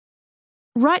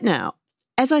Right now,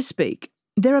 as I speak,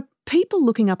 there are people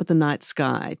looking up at the night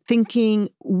sky thinking,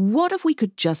 what if we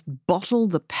could just bottle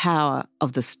the power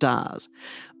of the stars?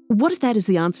 What if that is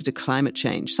the answer to climate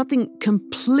change? Something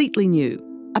completely new,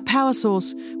 a power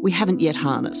source we haven't yet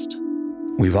harnessed.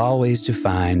 We've always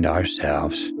defined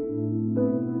ourselves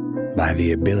by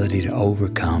the ability to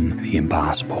overcome the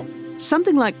impossible.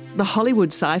 Something like the Hollywood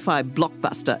sci-fi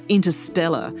blockbuster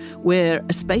Interstellar, where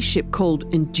a spaceship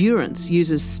called Endurance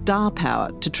uses star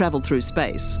power to travel through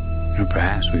space. Or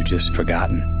perhaps we've just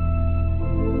forgotten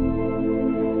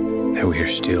that we are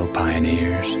still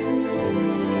pioneers,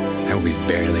 that we've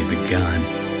barely begun,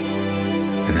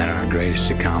 and that our greatest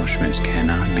accomplishments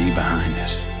cannot be behind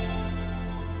us.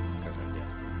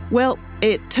 Well,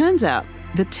 it turns out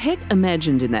the tech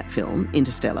imagined in that film,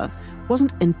 Interstellar,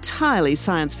 wasn't entirely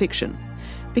science fiction,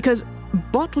 because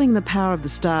bottling the power of the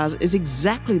stars is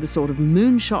exactly the sort of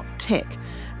moonshot tech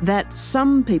that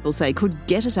some people say could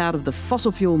get us out of the fossil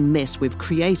fuel mess we've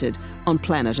created on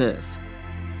planet Earth.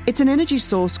 It's an energy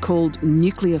source called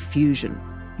nuclear fusion.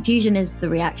 Fusion is the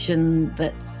reaction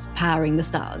that's powering the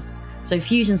stars. So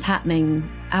fusion's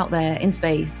happening out there in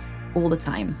space all the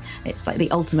time. It's like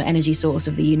the ultimate energy source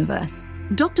of the universe.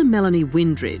 Dr. Melanie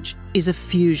Windridge is a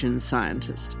fusion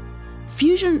scientist.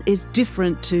 Fusion is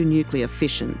different to nuclear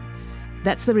fission.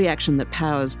 That's the reaction that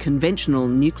powers conventional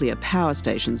nuclear power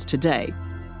stations today.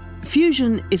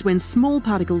 Fusion is when small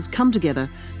particles come together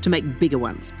to make bigger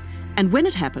ones. And when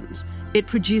it happens, it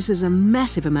produces a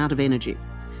massive amount of energy.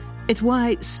 It's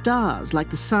why stars like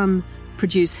the sun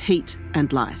produce heat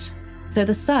and light. So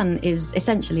the sun is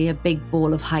essentially a big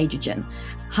ball of hydrogen.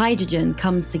 Hydrogen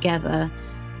comes together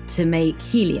to make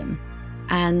helium,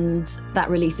 and that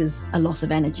releases a lot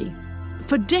of energy.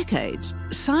 For decades,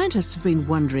 scientists have been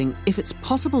wondering if it's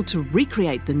possible to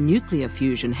recreate the nuclear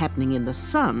fusion happening in the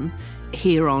sun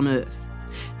here on Earth.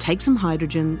 Take some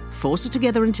hydrogen, force it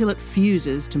together until it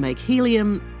fuses to make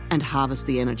helium, and harvest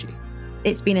the energy.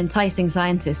 It's been enticing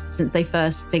scientists since they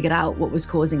first figured out what was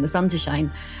causing the sun to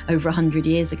shine over 100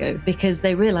 years ago, because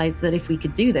they realised that if we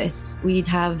could do this, we'd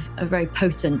have a very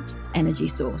potent energy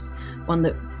source, one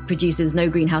that produces no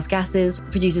greenhouse gases,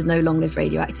 produces no long-lived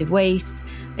radioactive waste.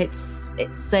 It's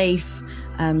safe,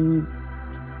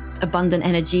 abundant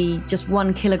energy. Just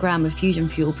 1 kilogram of fusion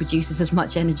fuel produces as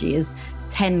much energy as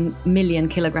 10 million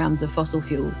kilograms of fossil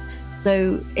fuels.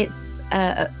 So it's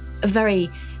a very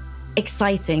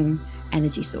exciting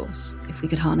energy source if we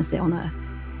could harness it on Earth.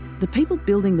 The people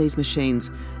building these machines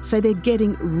say they're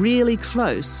getting really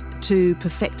close to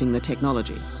perfecting the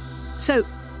technology. So,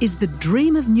 is the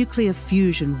dream of nuclear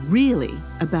fusion really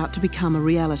about to become a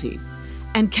reality?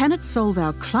 And can it solve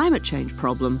our climate change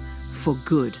problem for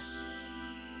good?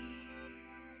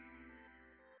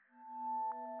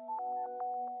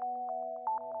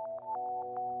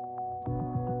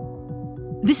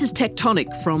 This is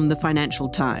Tectonic from the Financial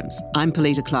Times. I'm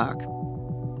Polita Clark.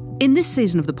 In this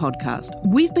season of the podcast,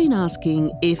 we've been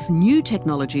asking if new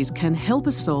technologies can help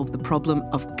us solve the problem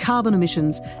of carbon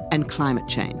emissions and climate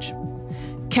change.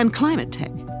 Can climate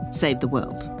tech save the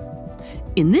world?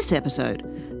 In this episode,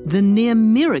 the near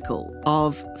miracle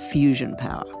of fusion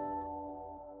power.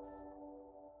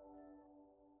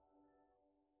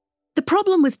 The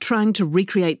problem with trying to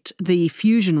recreate the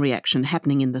fusion reaction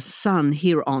happening in the sun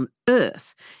here on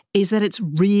Earth is that it's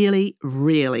really,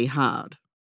 really hard.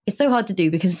 It's so hard to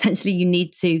do because essentially you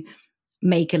need to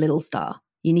make a little star.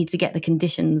 You need to get the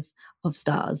conditions of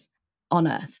stars on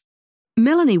Earth.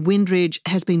 Melanie Windridge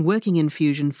has been working in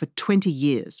fusion for 20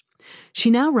 years. She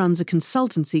now runs a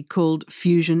consultancy called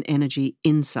Fusion Energy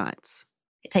Insights.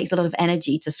 It takes a lot of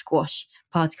energy to squash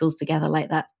particles together like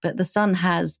that, but the sun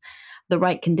has the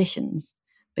right conditions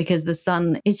because the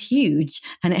sun is huge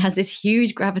and it has this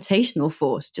huge gravitational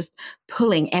force just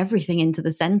pulling everything into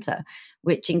the center,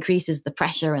 which increases the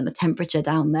pressure and the temperature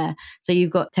down there. So you've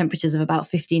got temperatures of about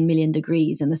 15 million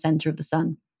degrees in the center of the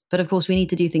sun. But of course, we need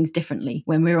to do things differently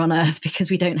when we're on Earth because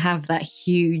we don't have that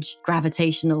huge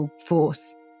gravitational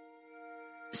force.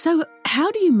 So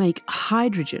how do you make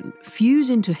hydrogen fuse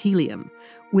into helium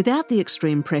without the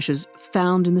extreme pressures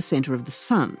found in the centre of the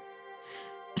sun?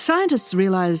 Scientists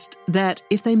realised that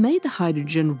if they made the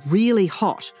hydrogen really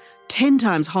hot, 10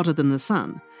 times hotter than the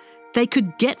sun, they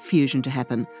could get fusion to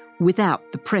happen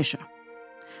without the pressure.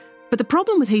 But the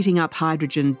problem with heating up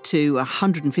hydrogen to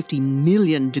 150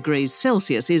 million degrees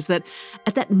Celsius is that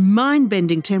at that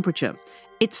mind-bending temperature,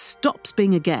 it stops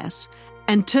being a gas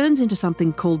and turns into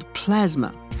something called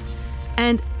plasma.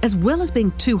 And as well as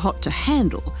being too hot to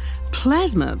handle,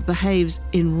 plasma behaves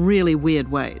in really weird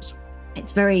ways.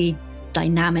 It's very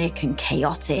dynamic and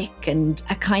chaotic and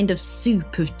a kind of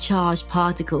soup of charged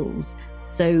particles.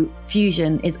 So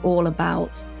fusion is all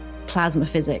about plasma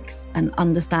physics and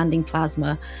understanding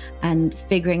plasma and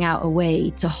figuring out a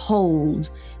way to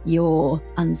hold your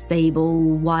unstable,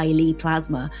 wily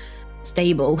plasma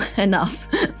stable enough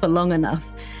for long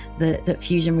enough that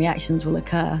fusion reactions will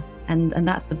occur. And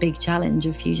that's the big challenge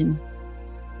of fusion.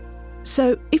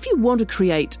 So if you want to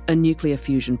create a nuclear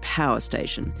fusion power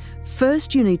station,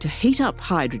 first you need to heat up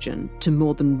hydrogen to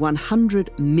more than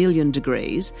 100 million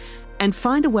degrees and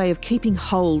find a way of keeping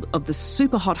hold of the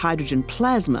superhot hydrogen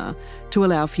plasma to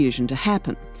allow fusion to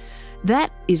happen.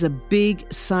 That is a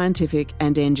big scientific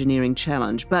and engineering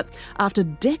challenge, but after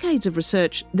decades of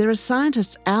research, there are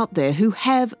scientists out there who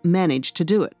have managed to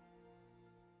do it.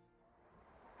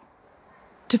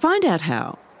 To find out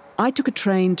how, I took a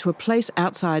train to a place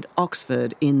outside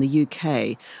Oxford in the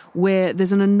UK, where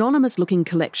there's an anonymous-looking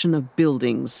collection of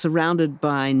buildings surrounded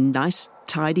by nice,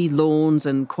 tidy lawns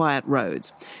and quiet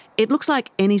roads. It looks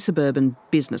like any suburban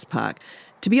business park.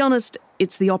 To be honest,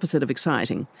 it's the opposite of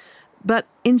exciting. But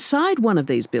inside one of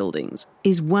these buildings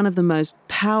is one of the most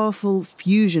powerful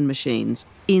fusion machines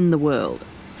in the world.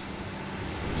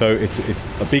 So it's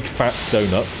a big fat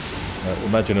donut.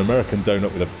 Imagine an American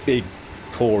donut with a big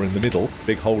core in the middle,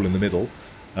 big hole in the middle,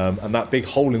 and that big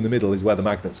hole in the middle is where the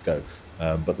magnets go.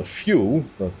 But the fuel,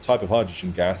 the type of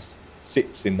hydrogen gas,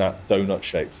 sits in that donut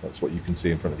shape. So that's what you can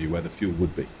see in front of you, where the fuel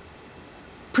would be.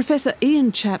 Professor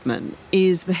Ian Chapman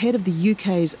is the head of the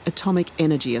UK's Atomic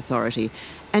Energy Authority,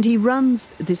 and he runs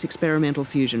this experimental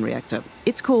fusion reactor.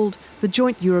 It's called the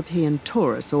Joint European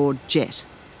Torus, or JET.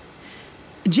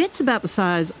 JET's about the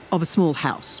size of a small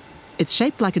house. It's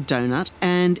shaped like a donut,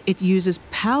 and it uses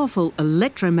powerful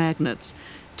electromagnets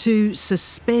to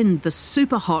suspend the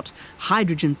superhot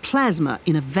hydrogen plasma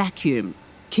in a vacuum,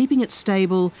 keeping it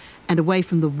stable and away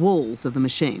from the walls of the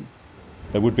machine.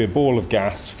 There would be a ball of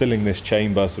gas filling this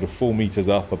chamber sort of 4 metres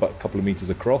up, about a couple of metres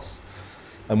across,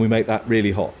 and we make that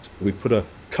really hot. We put a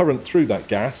current through that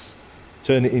gas,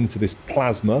 turn it into this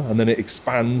plasma, and then it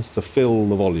expands to fill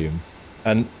the volume.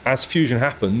 And as fusion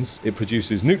happens, it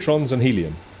produces neutrons and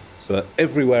helium. So that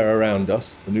everywhere around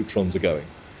us, the neutrons are going.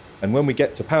 And when we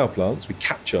get to power plants, we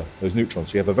capture those neutrons.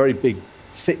 So you have a very big,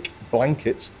 thick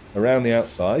blanket around the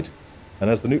outside. And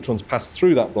as the neutrons pass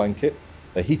through that blanket,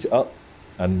 they heat it up,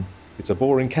 and it's a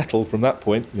boring kettle from that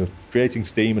point. You're creating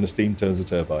steam, and a steam turns a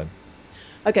turbine.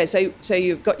 Okay, so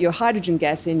you've got your hydrogen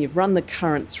gas in, you've run the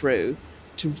current through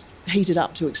to heat it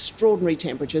up to extraordinary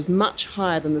temperatures, much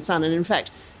higher than the sun. And in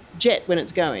fact, JET, when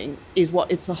it's going,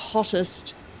 it's the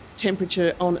hottest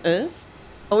temperature on Earth?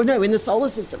 Oh no, in the solar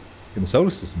system. In the solar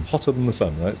system, hotter than the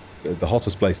sun, right? The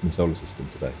hottest place in the solar system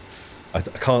today. I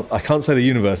can't say the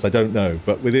universe, I don't know,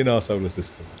 but within our solar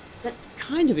system. That's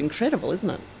kind of incredible, isn't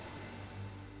it?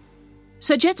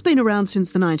 So JET's been around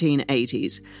since the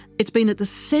 1980s. It's been at the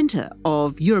centre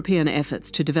of European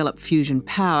efforts to develop fusion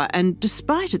power, and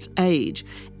despite its age,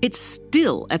 it's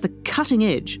still at the cutting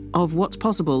edge of what's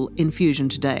possible in fusion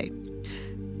today.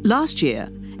 Last year,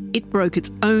 it broke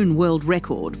its own world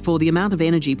record for the amount of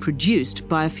energy produced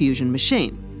by a fusion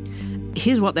machine.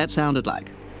 Here's what that sounded like.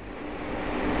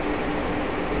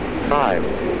 5,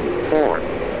 4,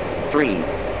 3,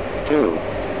 2,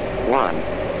 1,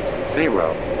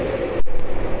 0.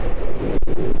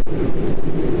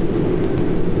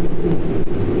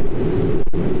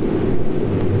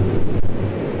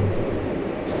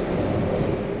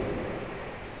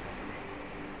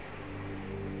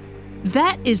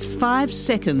 That is 5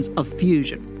 seconds of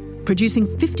fusion, producing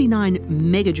 59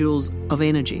 megajoules of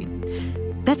energy.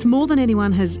 That's more than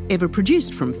anyone has ever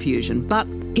produced from fusion, but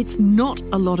it's not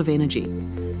a lot of energy.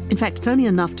 In fact, it's only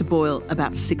enough to boil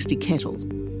about 60 kettles.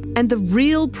 And the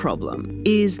real problem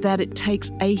is that it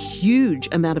takes a huge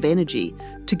amount of energy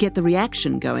to get the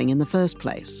reaction going in the first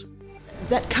place.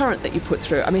 That current that you put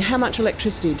through, how much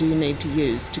electricity do you need to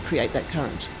use to create that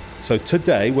current? So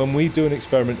today, when we do an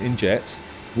experiment in JET,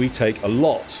 we take a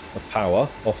lot of power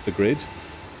off the grid,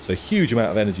 so a huge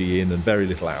amount of energy in and very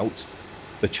little out.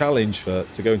 The challenge to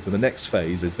go into the next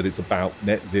phase is that it's about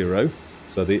net zero.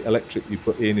 So the electric you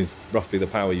put in is roughly the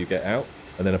power you get out.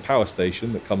 And then a power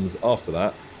station that comes after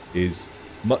that is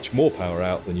much more power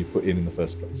out than you put in the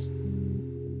first place.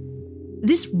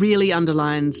 This really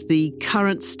underlines the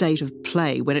current state of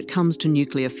play when it comes to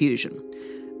nuclear fusion.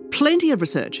 Plenty of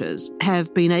researchers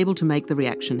have been able to make the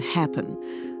reaction happen,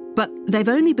 but they've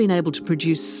only been able to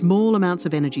produce small amounts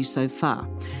of energy so far.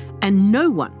 And no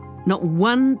one, not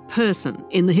one person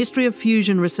in the history of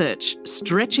fusion research,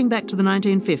 stretching back to the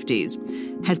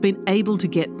 1950s, has been able to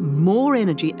get more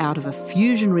energy out of a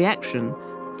fusion reaction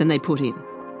than they put in.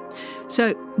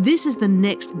 So this is the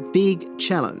next big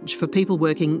challenge for people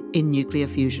working in nuclear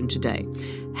fusion today.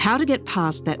 How to get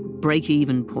past that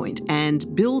break-even point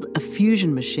and build a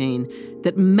fusion machine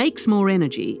that makes more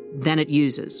energy than it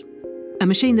uses. A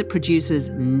machine that produces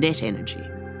net energy.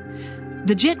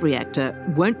 The jet reactor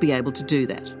won't be able to do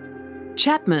that.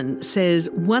 Chapman says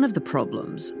one of the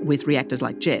problems with reactors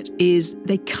like jet is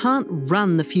they can't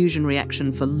run the fusion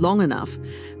reaction for long enough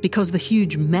because the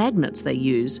huge magnets they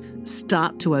use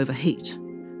start to overheat.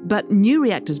 But new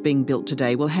reactors being built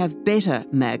today will have better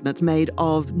magnets made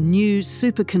of new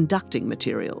superconducting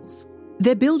materials.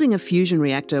 They're building a fusion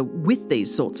reactor with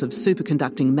these sorts of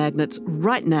superconducting magnets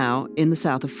right now in the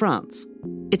south of France.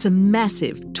 It's a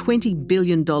massive $20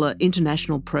 billion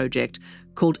international project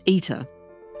called ITER.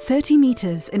 30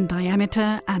 metres in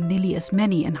diameter and nearly as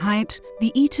many in height,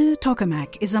 the ITER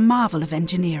tokamak is a marvel of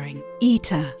engineering.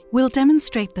 ITER will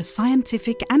demonstrate the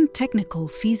scientific and technical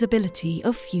feasibility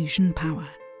of fusion power.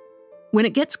 When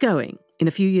it gets going, in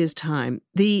a few years' time,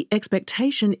 the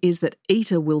expectation is that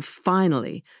ITER will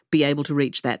finally be able to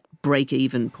reach that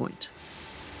break-even point.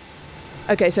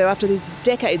 Okay, so after these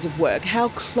decades of work, how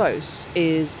close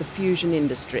is the fusion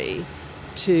industry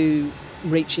to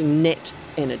reaching net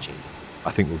energy? I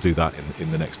think we'll do that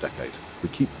in the next decade. We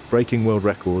keep breaking world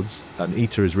records, and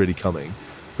ITER is really coming.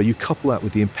 But you couple that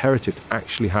with the imperative to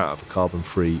actually have a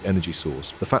carbon-free energy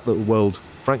source. The fact that the world,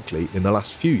 frankly, in the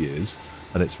last few years,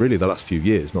 and it's really the last few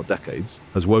years, not decades,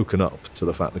 has woken up to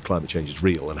the fact that climate change is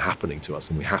real and happening to us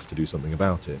and we have to do something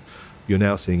about it. You're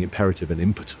now seeing imperative and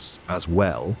impetus as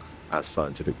well as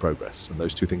scientific progress, and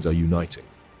those two things are uniting.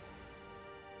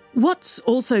 What's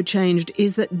also changed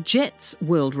is that JET's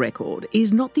world record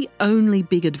is not the only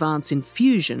big advance in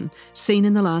fusion seen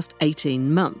in the last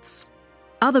 18 months.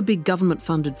 Other big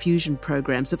government-funded fusion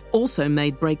programs have also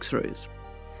made breakthroughs.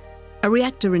 A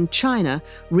reactor in China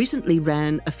recently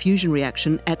ran a fusion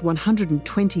reaction at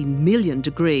 120 million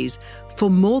degrees for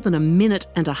more than a minute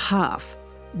and a half.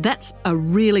 That's a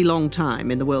really long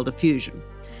time in the world of fusion.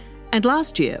 And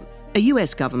last year, a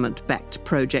US government-backed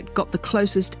project got the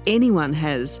closest anyone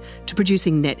has to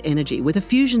producing net energy with a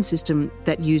fusion system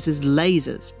that uses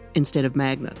lasers instead of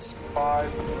magnets.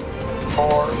 5,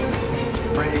 4,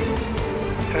 3, 2,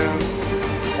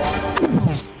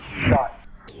 1, shot.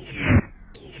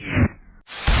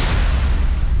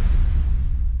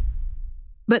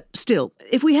 But still,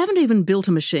 if we haven't even built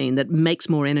a machine that makes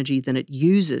more energy than it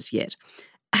uses yet,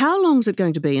 how long is it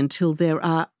going to be until there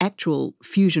are actual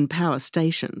fusion power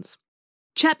stations?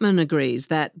 Chapman agrees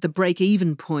that the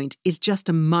break-even point is just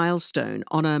a milestone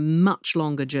on a much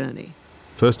longer journey.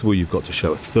 First of all, you've got to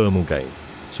show a thermal gain.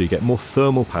 So you get more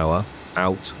thermal power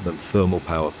out than thermal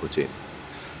power put in.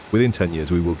 Within 10 years,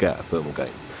 we will get a thermal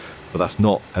gain. But that's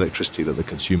not electricity that the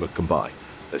consumer can buy.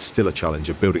 There's still a challenge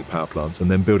of building power plants and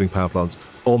then building power plants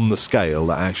on the scale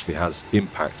that actually has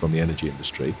impact on the energy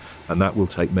industry. And that will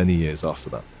take many years after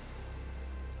that.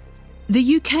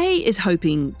 The UK is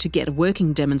hoping to get a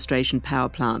working demonstration power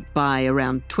plant by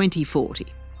around 2040.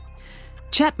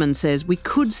 Chapman says we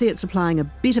could see it supplying a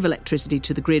bit of electricity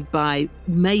to the grid by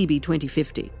maybe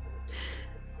 2050.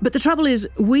 But the trouble is,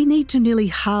 we need to nearly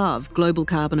halve global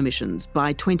carbon emissions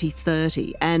by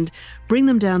 2030 and bring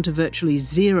them down to virtually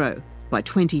zero by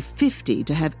 2050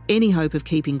 to have any hope of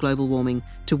keeping global warming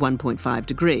to 1.5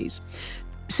 degrees.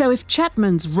 So if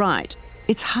Chapman's right,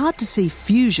 it's hard to see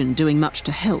fusion doing much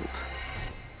to help.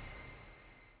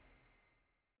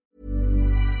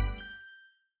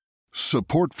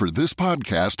 Support for this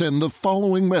podcast and the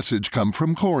following message come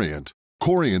from Corient.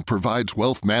 Corient provides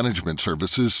wealth management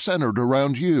services centered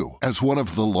around you. As one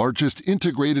of the largest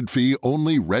integrated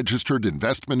fee-only registered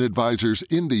investment advisors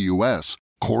in the U.S.,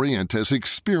 Corient has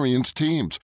experienced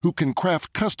teams who can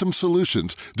craft custom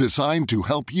solutions designed to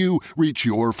help you reach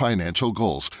your financial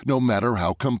goals, no matter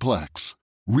how complex.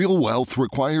 Real wealth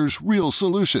requires real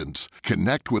solutions.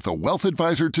 Connect with a wealth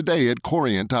advisor today at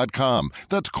Corient.com.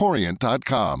 That's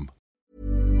Corient.com.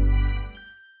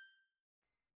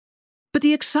 But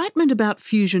the excitement about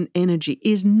fusion energy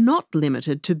is not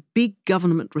limited to big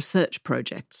government research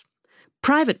projects.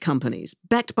 Private companies,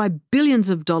 backed by billions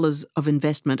of dollars of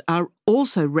investment, are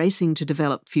also racing to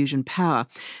develop fusion power.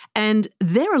 And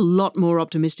they're a lot more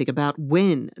optimistic about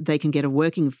when they can get a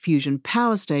working fusion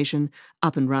power station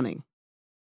up and running.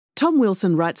 Tom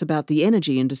Wilson writes about the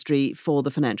energy industry for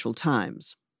the Financial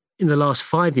Times. In the last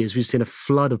 5 years, we've seen a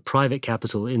flood of private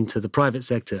capital into the private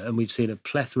sector, and we've seen a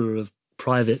plethora of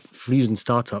private fusion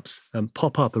startups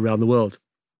pop up around the world.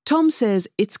 Tom says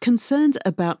it's concerns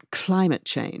about climate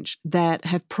change that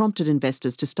have prompted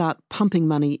investors to start pumping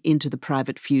money into the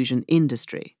private fusion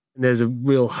industry. There's a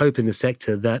real hope in the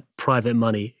sector that private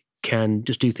money can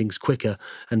just do things quicker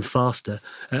and faster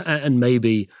and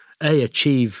maybe,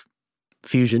 achieve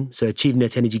fusion, so achieve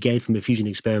net energy gain from a fusion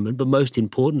experiment, but most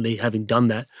importantly, having done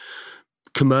that,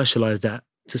 commercialize that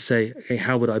to say, okay,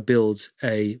 how would I build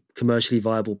a commercially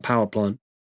viable power plant?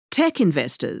 Tech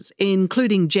investors,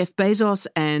 including Jeff Bezos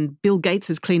and Bill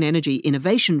Gates' Clean Energy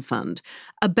Innovation Fund,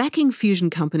 are backing fusion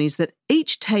companies that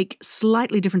each take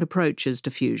slightly different approaches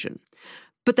to fusion.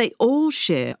 But they all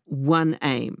share one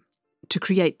aim: to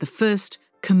create the first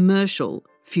commercial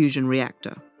fusion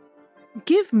reactor.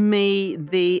 Give me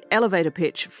the elevator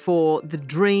pitch for the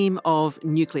dream of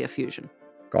nuclear fusion.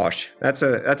 Gosh, that's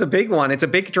a big one. It's a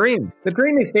big dream. The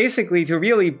dream is basically to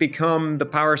really become the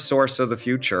power source of the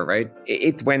future, right?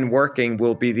 It, when working,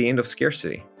 will be the end of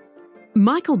scarcity.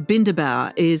 Michael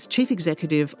Binderbauer is chief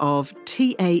executive of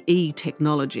TAE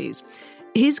Technologies.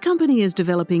 His company is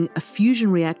developing a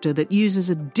fusion reactor that uses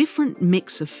a different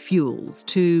mix of fuels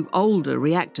to older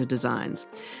reactor designs.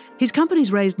 His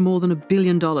company's raised more than $1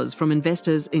 billion from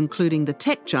investors, including the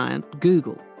tech giant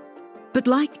Google. But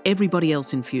like everybody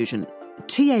else in fusion,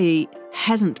 TAE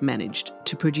hasn't managed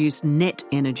to produce net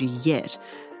energy yet,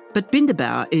 but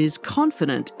Binderbauer is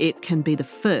confident it can be the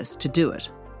first to do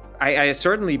it. I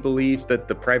certainly believe that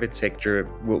the private sector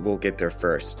will get there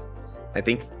first. I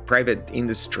think private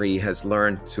industry has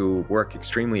learned to work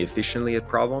extremely efficiently at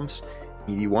problems.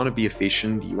 You want to be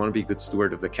efficient, you want to be a good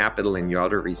steward of the capital and your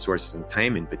other resources and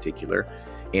time in particular.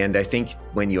 And I think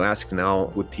when you ask now,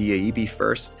 would TAE be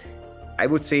first? I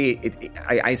would say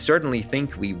I certainly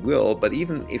think we will, but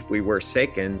even if we were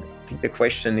second, I think the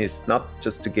question is not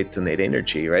just to get to net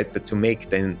energy, right? But to make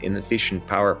then an efficient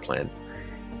power plant.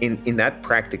 In that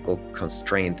practical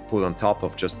constraint put on top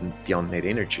of just beyond net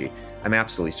energy, I'm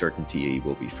absolutely certain TAE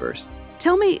will be first.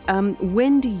 Tell me,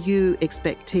 when do you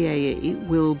expect TAE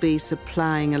will be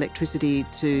supplying electricity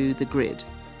to the grid?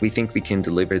 We think we can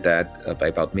deliver that by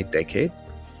about mid-decade.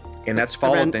 And that's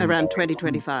followed around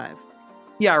 2025.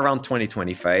 Yeah, around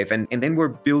 2025. And then we're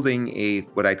building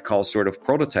what I'd call sort of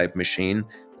prototype machine,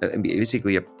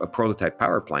 basically a prototype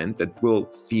power plant that will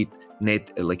feed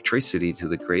net electricity to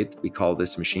the grid. We call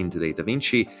this machine today Da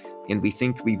Vinci. And we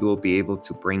think we will be able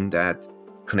to bring that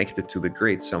connected to the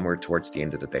grid somewhere towards the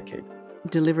end of the decade.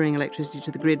 Delivering electricity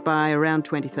to the grid by around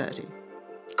 2030.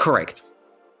 Correct.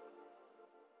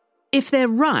 If they're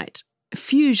right,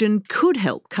 fusion could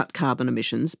help cut carbon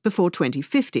emissions before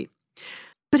 2050.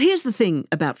 But here's the thing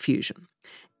about fusion.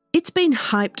 It's been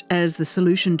hyped as the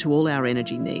solution to all our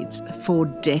energy needs for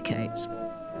decades.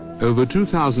 Over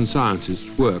 2,000 scientists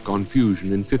work on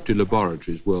fusion in 50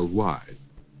 laboratories worldwide.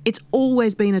 It's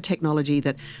always been a technology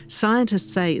that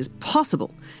scientists say is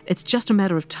possible. It's just a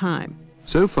matter of time.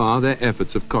 So far, their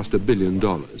efforts have cost $1 billion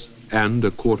and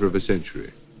a quarter of a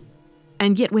century.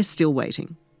 And yet we're still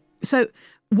waiting. So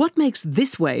what makes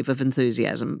this wave of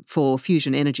enthusiasm for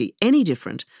fusion energy any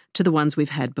different to the ones we've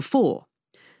had before?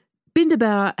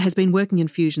 Binderbauer has been working in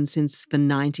fusion since the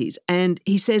 90s, and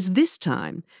he says this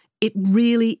time it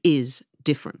really is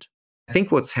different. I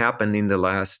think what's happened in the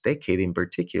last decade in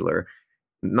particular,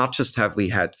 not just have we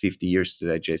had 50 years to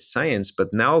digest science,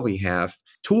 but now we have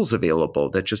tools available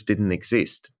that just didn't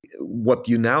exist. What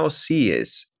you now see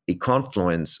is a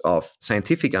confluence of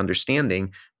scientific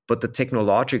understanding, but the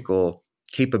technological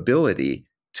capability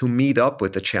to meet up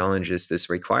with the challenges this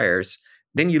requires.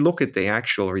 Then you look at the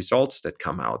actual results that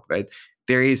come out, right?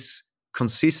 There is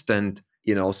consistent,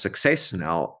 success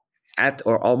now at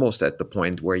or almost at the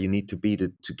point where you need to be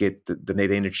to get the net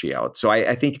energy out. So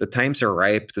I think the times are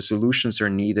ripe, the solutions are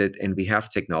needed, and we have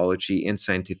technology and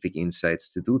scientific insights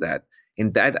to do that.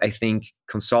 And that, I think,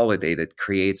 consolidated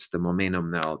creates the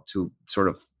momentum now to sort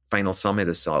of final summit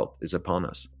assault is upon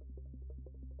us.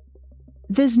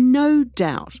 There's no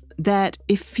doubt that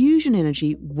if fusion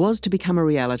energy was to become a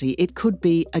reality, it could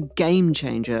be a game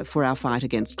changer for our fight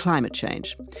against climate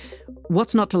change.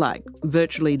 What's not to like?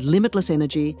 Virtually limitless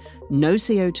energy, no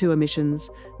CO2 emissions,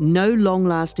 no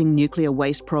long-lasting nuclear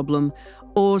waste problem,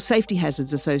 or safety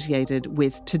hazards associated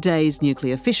with today's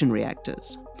nuclear fission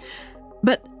reactors.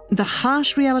 But the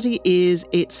harsh reality is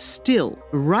it's still,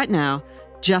 right now,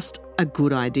 just a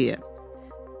good idea.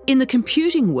 In the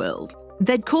computing world,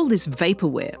 they'd call this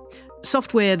vaporware,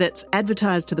 software that's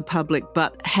advertised to the public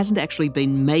but hasn't actually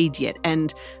been made yet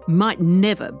and might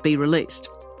never be released.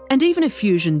 And even if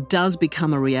fusion does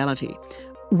become a reality,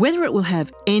 whether it will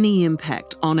have any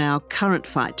impact on our current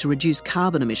fight to reduce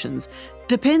carbon emissions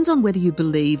depends on whether you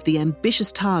believe the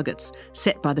ambitious targets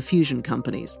set by the fusion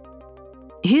companies.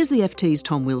 Here's the FT's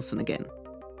Tom Wilson again.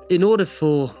 In order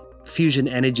for fusion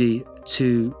energy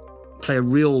to play a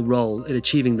real role in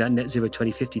achieving that net zero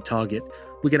 2050 target,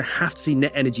 we're going to have to see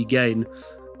net energy gain,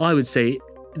 I would say,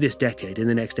 this decade, in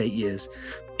the next 8 years.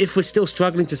 If we're still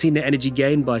struggling to see net energy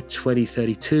gain by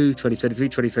 2032, 2033,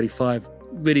 2035,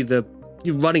 really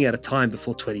you're running out of time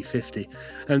before 2050.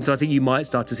 And so I think you might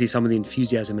start to see some of the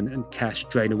enthusiasm and cash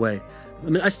drain away. I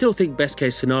mean, I still think best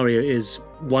case scenario is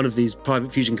one of these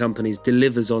private fusion companies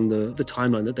delivers on the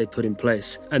timeline that they put in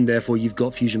place, and therefore you've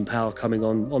got fusion power coming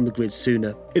on the grid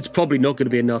sooner. It's probably not going to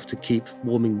be enough to keep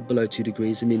warming below 2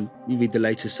 degrees. I mean, you read the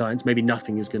latest science, maybe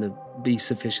nothing is going to be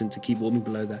sufficient to keep warming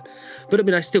below that. But I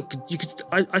mean, I still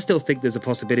think there's a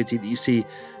possibility that you see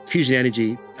fusion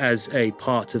energy as a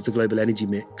part of the global energy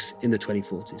mix in the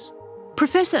 2040s.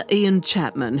 Professor Ian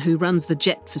Chapman, who runs the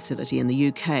JET facility in the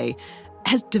UK,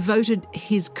 has devoted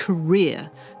his career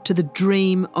to the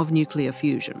dream of nuclear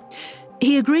fusion.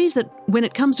 He agrees that when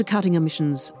it comes to cutting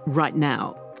emissions right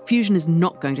now, fusion is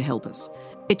not going to help us.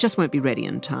 It just won't be ready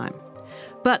in time.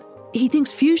 But he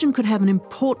thinks fusion could have an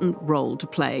important role to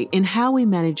play in how we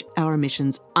manage our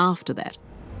emissions after that.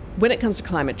 When it comes to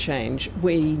climate change,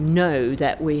 we know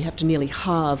that we have to nearly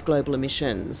halve global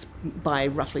emissions by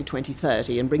roughly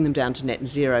 2030 and bring them down to net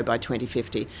zero by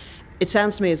 2050. It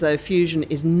sounds to me as though fusion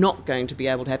is not going to be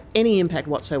able to have any impact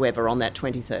whatsoever on that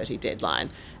 2030 deadline.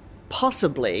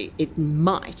 Possibly it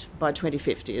might by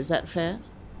 2050. Is that fair?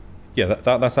 Yeah,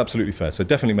 that's absolutely fair. So it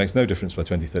definitely makes no difference by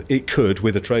 2030. It could,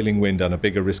 with a trailing wind and a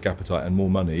bigger risk appetite and more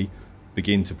money,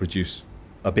 begin to produce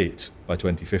a bit by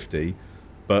 2050.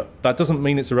 But that doesn't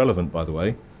mean it's irrelevant, by the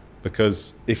way,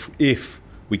 because if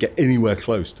we get anywhere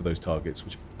close to those targets,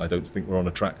 which I don't think we're on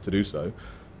a track to do so,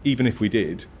 even if we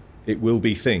did, it will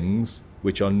be things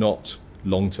which are not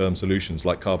long-term solutions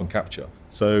like carbon capture.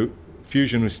 So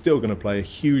fusion is still going to play a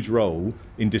huge role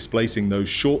in displacing those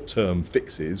short-term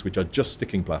fixes, which are just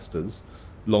sticking plasters,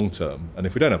 long-term. And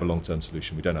if we don't have a long-term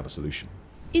solution, we don't have a solution.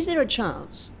 Is there a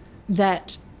chance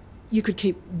that you could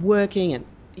keep working and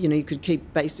you could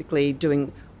keep basically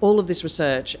doing all of this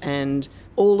research and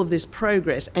all of this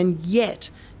progress and yet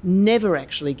never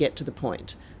actually get to the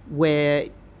point where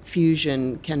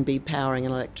fusion can be powering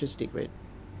an electricity grid?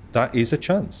 That is a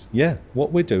chance, yeah.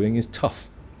 What we're doing is tough.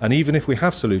 And even if we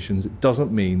have solutions, it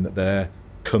doesn't mean that they're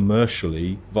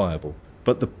commercially viable.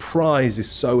 But the prize is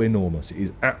so enormous, it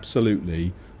is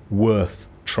absolutely worth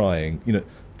trying.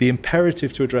 The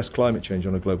imperative to address climate change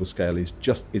on a global scale is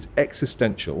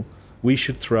existential. We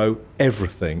should throw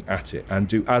everything at it and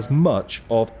do as much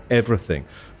of everything.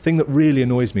 The thing that really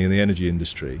annoys me in the energy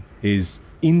industry is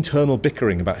internal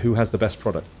bickering about who has the best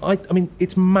product. I mean,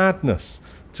 it's madness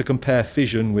to compare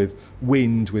fission with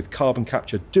wind, with carbon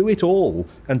capture. Do it all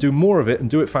and do more of it and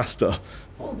do it faster.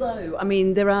 Although, I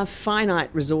mean, there are finite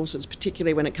resources,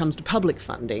 particularly when it comes to public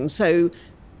funding. So,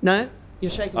 no?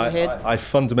 You're shaking your head? I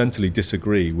fundamentally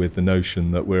disagree with the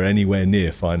notion that we're anywhere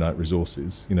near finite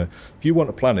resources. If you want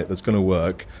a planet that's going to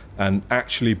work and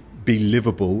actually be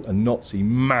livable and not see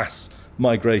mass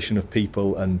migration of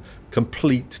people and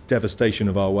complete devastation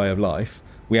of our way of life,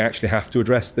 we actually have to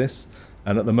address this.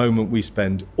 And at the moment, we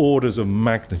spend orders of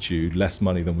magnitude less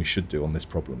money than we should do on this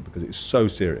problem because it's so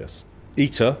serious.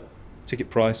 ITER, ticket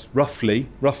price, roughly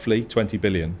 20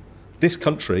 billion. This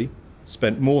country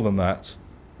spent more than that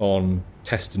on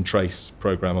test and trace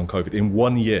program on COVID in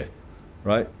 1 year,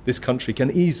 right? This country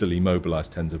can easily mobilize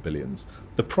tens of billions.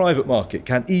 The private market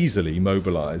can easily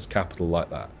mobilize capital like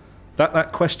that.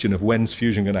 That question of when's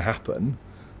fusion going to happen,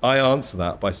 I answer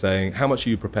that by saying, how much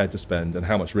are you prepared to spend and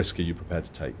how much risk are you prepared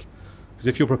to take? Because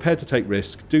if you're prepared to take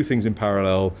risk, do things in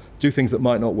parallel, do things that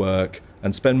might not work,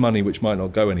 and spend money which might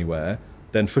not go anywhere,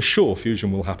 then for sure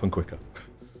fusion will happen quicker.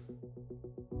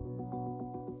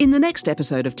 In the next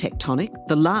episode of Tectonic,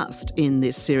 the last in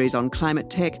this series on climate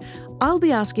tech, I'll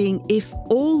be asking if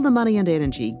all the money and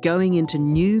energy going into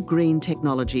new green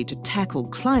technology to tackle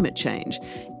climate change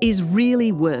is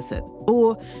really worth it,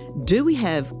 or do we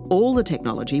have all the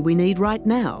technology we need right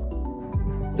now?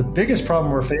 The biggest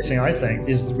problem we're facing, I think,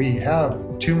 is that we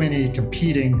have too many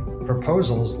competing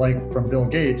proposals, like from Bill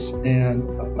Gates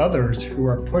and others who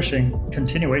are pushing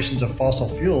continuations of fossil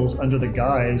fuels under the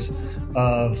guise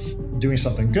of doing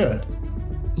something good.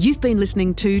 You've been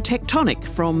listening to Tectonic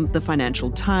from the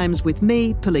Financial Times with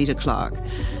me, Polita Clark.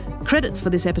 Credits for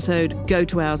this episode go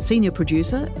to our senior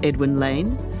producer, Edwin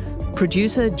Lane,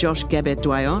 producer Josh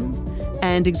Gabet-Doyon,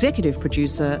 and executive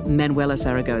producer Manuela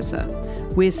Zaragoza,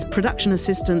 with production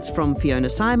assistance from Fiona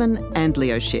Simon and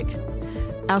Leo Schick.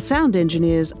 Our sound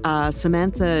engineers are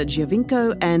Samantha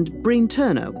Giovinco and Breen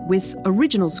Turner, with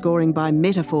original scoring by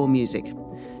Metaphor Music.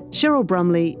 Cheryl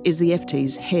Brumley is the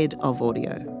FT's head of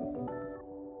audio.